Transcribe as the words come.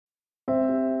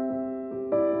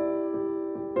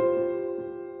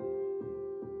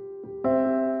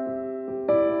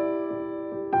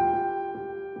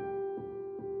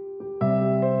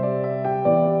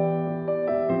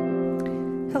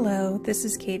this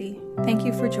is Katie. Thank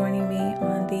you for joining me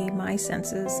on the My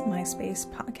Senses, My Space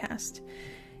podcast.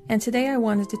 And today I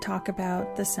wanted to talk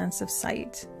about the sense of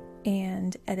sight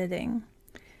and editing.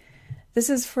 This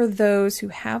is for those who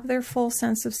have their full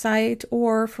sense of sight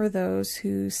or for those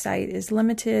whose sight is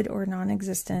limited or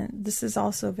non-existent. This is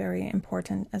also very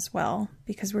important as well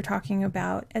because we're talking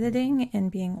about editing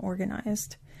and being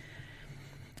organized.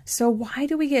 So why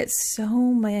do we get so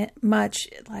much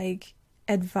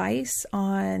advice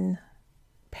on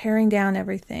paring down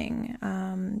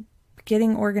everything,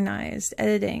 getting organized,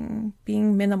 editing,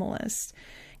 being minimalist,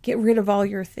 get rid of all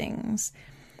your things?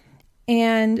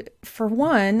 And for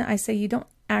one, I say you don't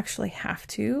actually have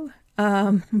to,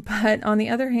 but on the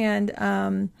other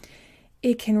hand,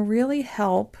 it can really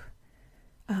help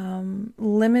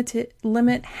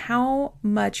limit how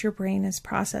much your brain is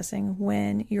processing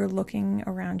when you're looking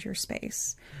around your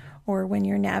space or when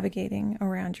you're navigating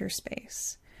around your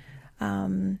space.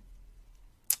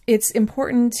 It's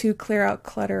important to clear out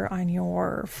clutter on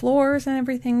your floors and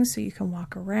everything so you can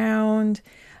walk around.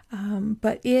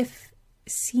 But if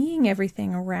seeing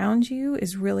everything around you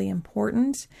is really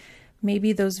important,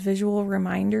 maybe those visual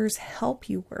reminders help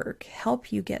you work,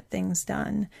 help you get things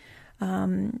done.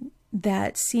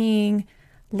 That seeing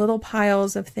little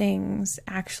piles of things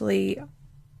actually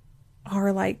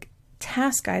are like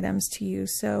task items to you.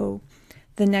 So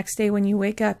the next day when you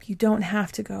wake up, you don't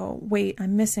have to go, wait,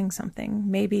 I'm missing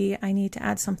something. Maybe I need to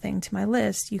add something to my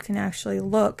list. You can actually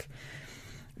look,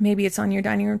 maybe it's on your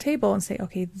dining room table and say,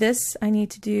 okay, this I need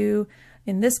to do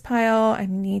in this pile. I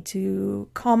need to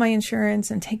call my insurance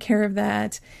and take care of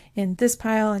that. In this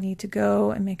pile, I need to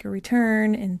go and make a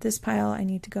return. In this pile, I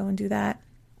need to go and do that.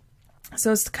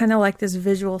 So it's kind of like this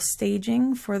visual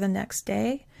staging for the next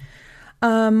day.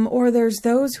 Or there's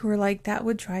those who are like, that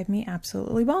would drive me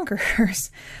absolutely bonkers.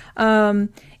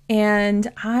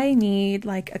 And I need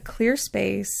like a clear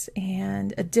space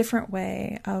and a different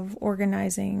way of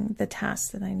organizing the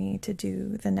tasks that I need to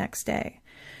do the next day.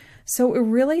 So it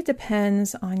really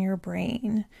depends on your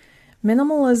brain.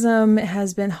 Minimalism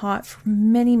has been hot for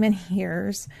many, many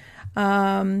years.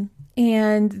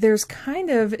 And there's kind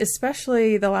of,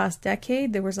 especially the last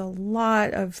decade, there was a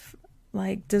lot of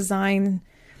like design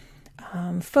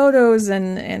photos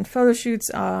and photo shoots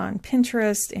on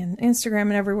Pinterest and Instagram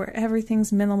and everywhere.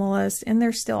 Everything's minimalist, and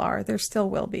there still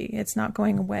will be. It's not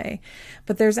going away.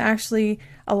 But there's actually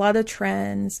a lot of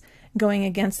trends going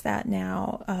against that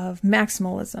now of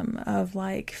maximalism, of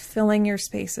like filling your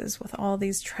spaces with all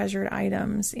these treasured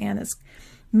items. And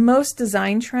most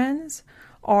design trends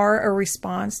are a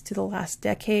response to the last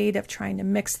decade of trying to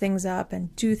mix things up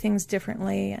and do things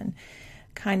differently and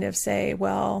kind of say,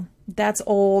 well, that's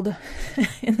old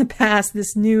in the past,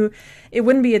 this new, it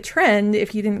wouldn't be a trend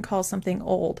if you didn't call something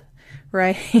old,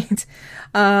 right?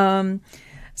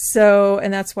 So,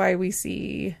 and that's why we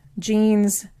see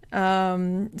jeans,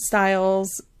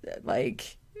 styles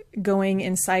like going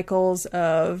in cycles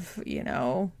of,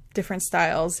 different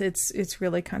styles. It's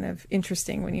really kind of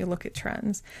interesting when you look at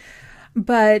trends.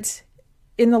 But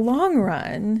in the long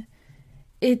run,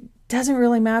 it doesn't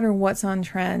really matter what's on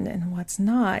trend and what's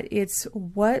not. It's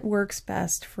what works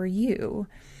best for you.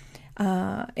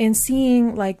 And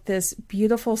seeing like this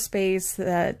beautiful space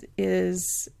that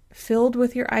is filled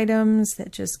with your items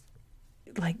that just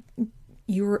like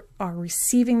you are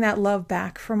receiving that love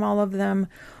back from all of them,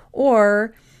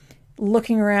 or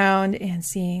looking around and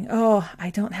seeing, oh,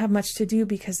 I don't have much to do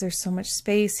because there's so much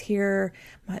space here.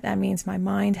 That means my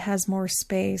mind has more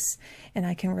space and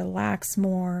I can relax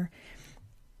more.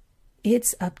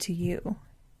 It's up to you.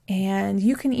 And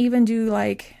you can even do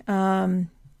like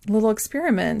little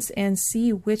experiments and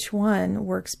see which one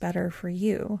works better for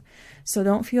you. So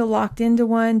don't feel locked into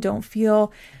one. Don't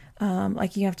feel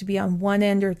like you have to be on one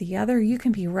end or the other. You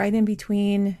can be right in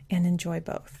between and enjoy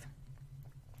both.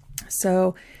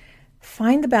 So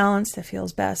find the balance that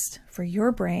feels best for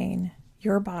your brain,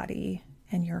 your body,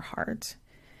 and your heart.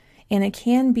 And it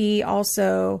can be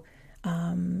also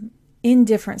in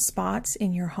different spots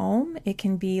in your home. It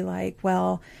can be like,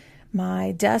 well,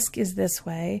 my desk is this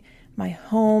way. My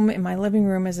home in my living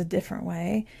room is a different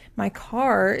way. My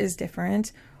car is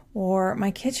different, or my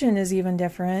kitchen is even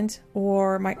different,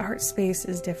 or my art space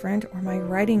is different, or my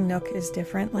writing nook is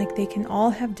different. Like they can all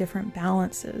have different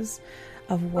balances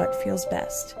of what feels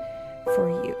best for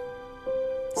you.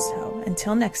 So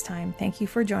until next time, thank you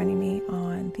for joining me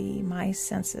on the My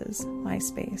Senses, My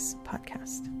Space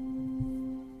podcast.